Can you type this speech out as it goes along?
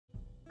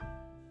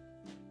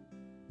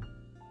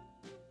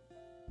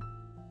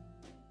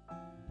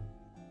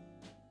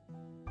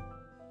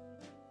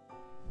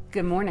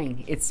Good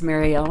morning, it's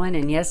MaryEllen,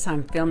 and yes,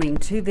 I'm filming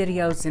 2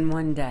 videos in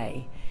one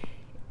day.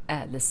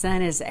 The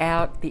sun is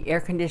out, the air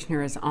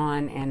conditioner is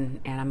on, and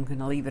I'm going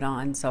to leave it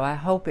on, so I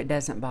hope it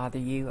doesn't bother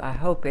you. I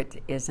hope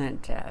it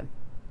isn't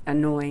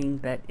annoying,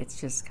 but it's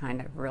just kind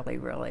of really,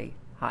 really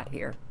hot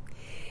here.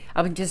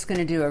 I'm just going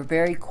to do a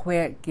very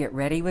quick get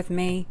ready with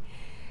me.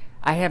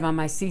 I have on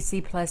my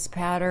CC Plus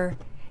powder,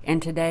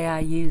 and today I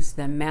use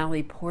the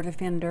Mally Pore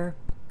Defender.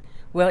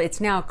 Well, it's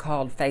now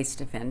called Face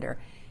Defender.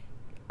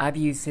 I've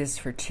used this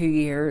for 2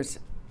 years,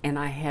 and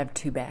I have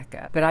 2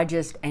 backup. But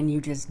you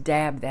just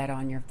dab that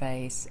on your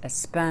face. A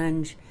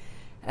sponge,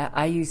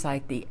 I use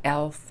like the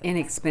e.l.f.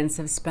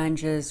 inexpensive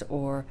sponges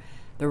or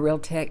the Real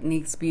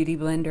Techniques Beauty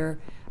Blender.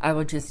 I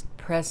will just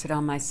press it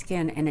on my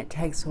skin, and it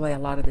takes away a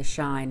lot of the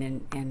shine,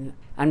 and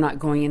I'm not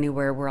going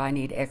anywhere where I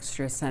need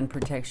extra sun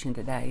protection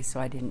today, so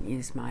I didn't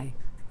use my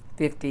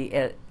 50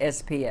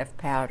 SPF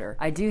powder.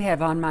 I do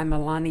have on my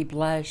Milani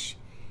blush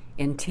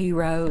in Tea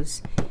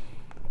Rose,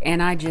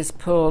 and I just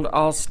pulled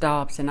all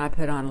stops and I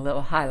put on a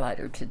little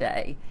highlighter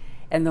today.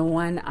 And the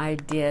one I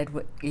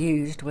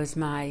used was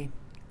my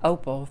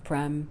Opal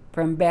from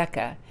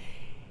Becca.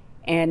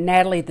 And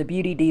Natalie, the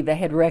Beauty Diva,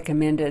 had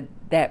recommended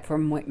that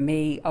from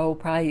me,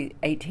 probably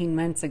 18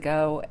 months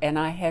ago. And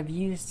I have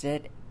used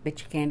it, but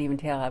you can't even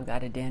tell I've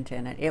got a dent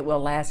in it. It will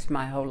last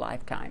my whole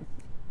lifetime.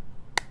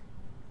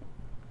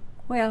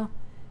 Well,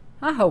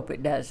 I hope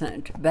it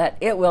doesn't, but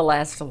it will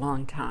last a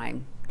long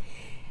time.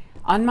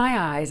 On my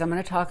eyes, I'm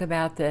going to talk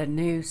about the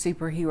new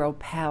Superhero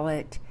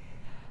palette.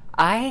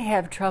 I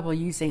have trouble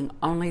using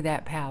only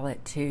that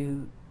palette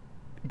to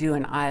do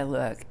an eye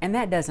look, and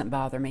that doesn't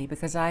bother me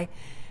because I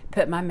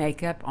put my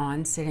makeup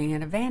on sitting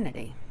in a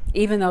vanity.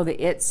 Even though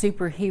the It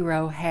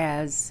Superhero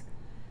has,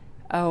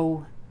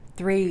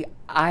 3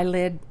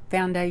 eyelid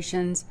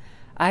foundations,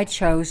 I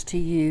chose to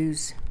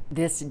use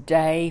this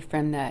Day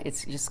from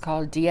it's just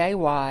called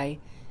DIY,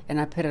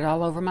 and I put it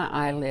all over my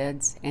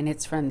eyelids, and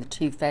it's from the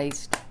Too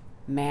Faced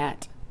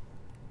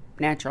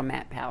Natural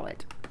Matte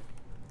palette.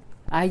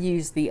 I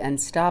use the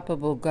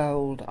Unstoppable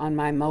Gold on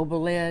my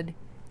mobile lid,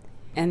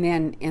 and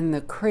then in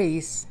the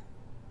crease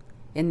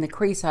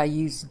I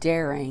use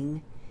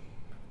Daring,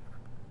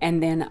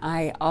 and then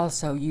I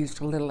also used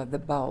a little of the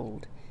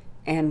Bold.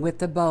 And with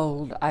the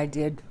Bold I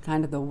did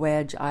kind of the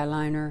wedge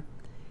eyeliner,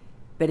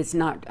 but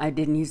I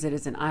didn't use it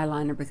as an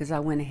eyeliner because I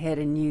went ahead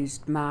and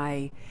used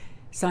my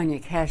Sonia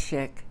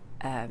Kashuk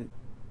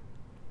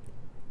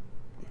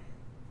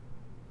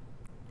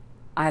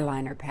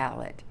eyeliner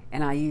palette,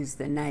 and I use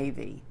the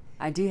navy.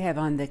 I do have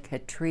on the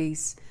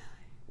Catrice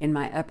in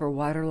my upper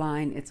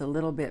waterline. It's a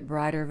little bit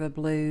brighter of a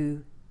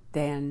blue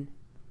than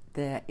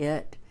the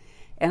It,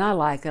 and I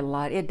like it a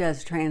lot. It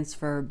does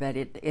transfer, but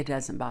it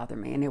doesn't bother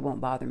me, and it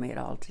won't bother me at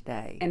all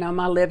today. And on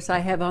my lips I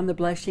have on the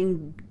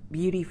Blushing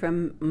Beauty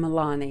from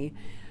Milani.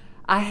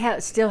 I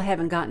still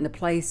haven't gotten to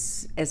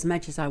place as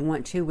much as I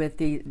want to with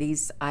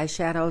these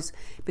eyeshadows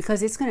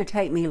because it's going to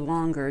take me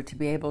longer to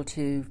be able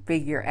to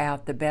figure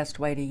out the best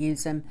way to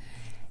use them.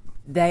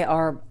 They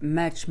are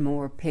much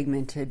more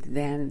pigmented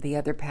than the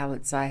other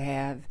palettes I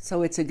have,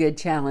 so it's a good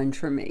challenge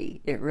for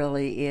me. It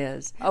really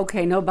is.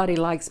 Okay, nobody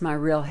likes my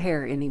real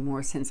hair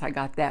anymore since I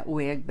got that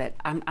wig, but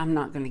I'm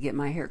not going to get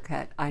my hair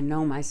cut. I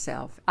know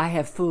myself. I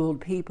have fooled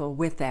people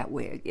with that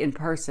wig. In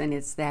person,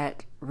 it's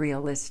that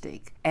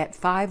realistic. At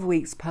 5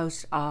 weeks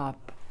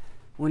post-op,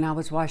 when I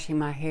was washing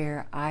my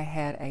hair, I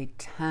had a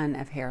ton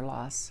of hair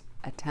loss,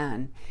 a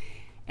ton.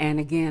 And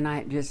again,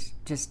 I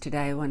just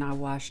today when I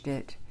washed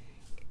it,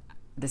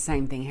 the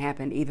same thing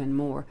happened, even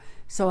more.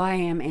 So I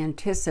am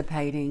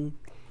anticipating,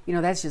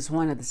 that's just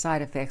one of the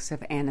side effects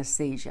of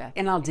anesthesia,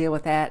 and I'll deal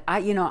with that.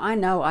 I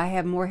know I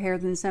have more hair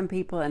than some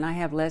people and I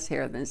have less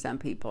hair than some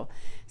people,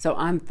 so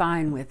I'm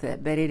fine with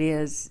it, but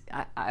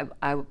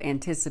I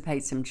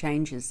anticipate some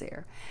changes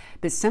there.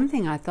 But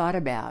something I thought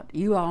about,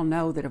 you all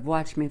know that have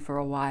watched me for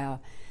a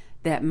while,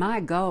 that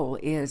my goal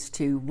is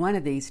to one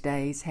of these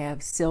days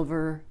have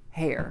silver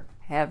hair,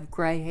 have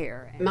gray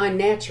hair. My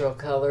natural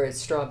color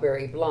is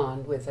strawberry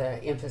blonde with an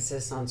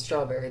emphasis on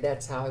strawberry.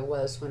 That's how I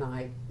was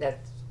that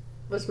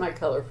was my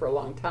color for a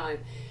long time.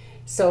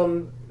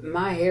 So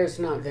my hair's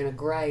not going to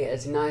gray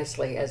as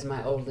nicely as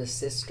my oldest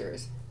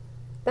sister's.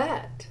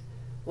 But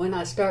when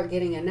I start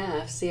getting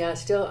enough, see, I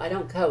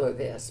don't color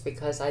this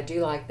because I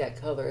do like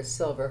that color of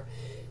silver,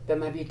 but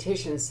my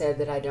beautician said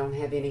that I don't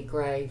have any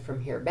gray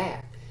from here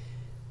back.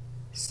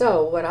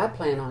 So what I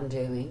plan on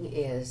doing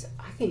is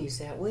I can use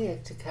that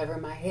wig to cover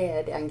my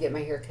head. I can get my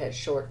hair cut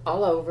short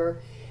all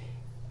over,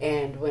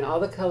 and when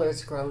all the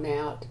color's grown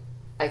out,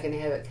 I can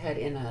have it cut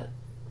in a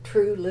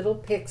true little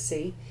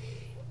pixie,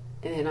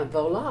 and then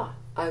voila,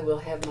 I will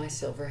have my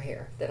silver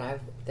hair that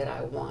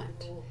I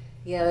want.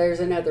 Yeah, there's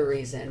another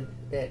reason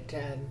that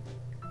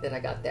I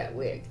got that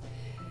wig.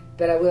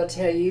 But I will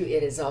tell you,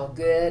 it is all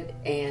good,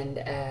 and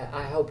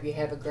I hope you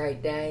have a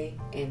great day,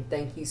 and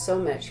thank you so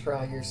much for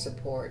all your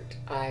support.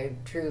 I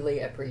truly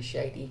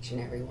appreciate each and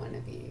every one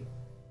of you.